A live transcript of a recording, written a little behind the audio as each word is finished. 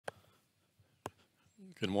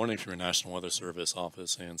Good morning from your National Weather Service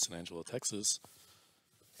office in San Angelo, Texas.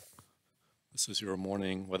 This is your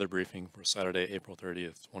morning weather briefing for Saturday, April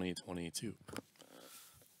 30th, 2022.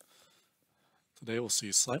 Today we'll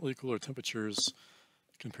see slightly cooler temperatures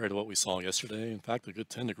compared to what we saw yesterday. In fact, a good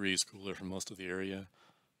 10 degrees cooler for most of the area.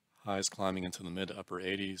 Highs climbing into the mid to upper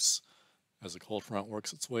 80s. As the cold front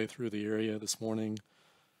works its way through the area this morning,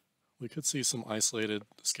 we could see some isolated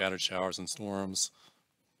scattered showers and storms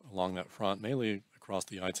along that front, mainly across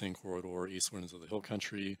the I-10 corridor eastward into the hill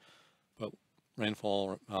country, but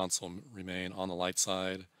rainfall amounts will remain on the light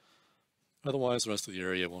side. Otherwise, the rest of the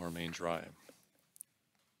area will remain dry.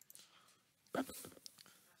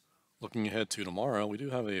 Looking ahead to tomorrow, we do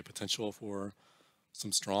have a potential for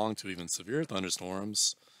some strong to even severe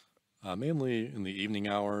thunderstorms, mainly in the evening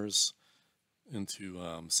hours into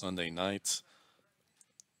Sunday night.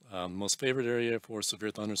 Most favored area for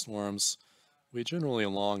severe thunderstorms, we generally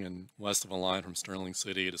along and west of a line from Sterling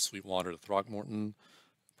City to Sweetwater to Throckmorton.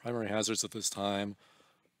 Primary hazards at this time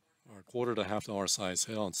are quarter to half dollar size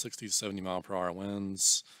hail and 60 to 70 mile per hour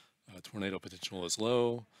winds. Tornado potential is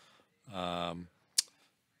low,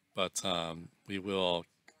 but we will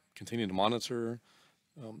continue to monitor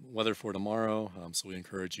weather for tomorrow, so we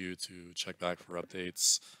encourage you to check back for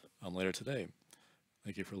updates later today.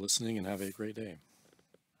 Thank you for listening and have a great day.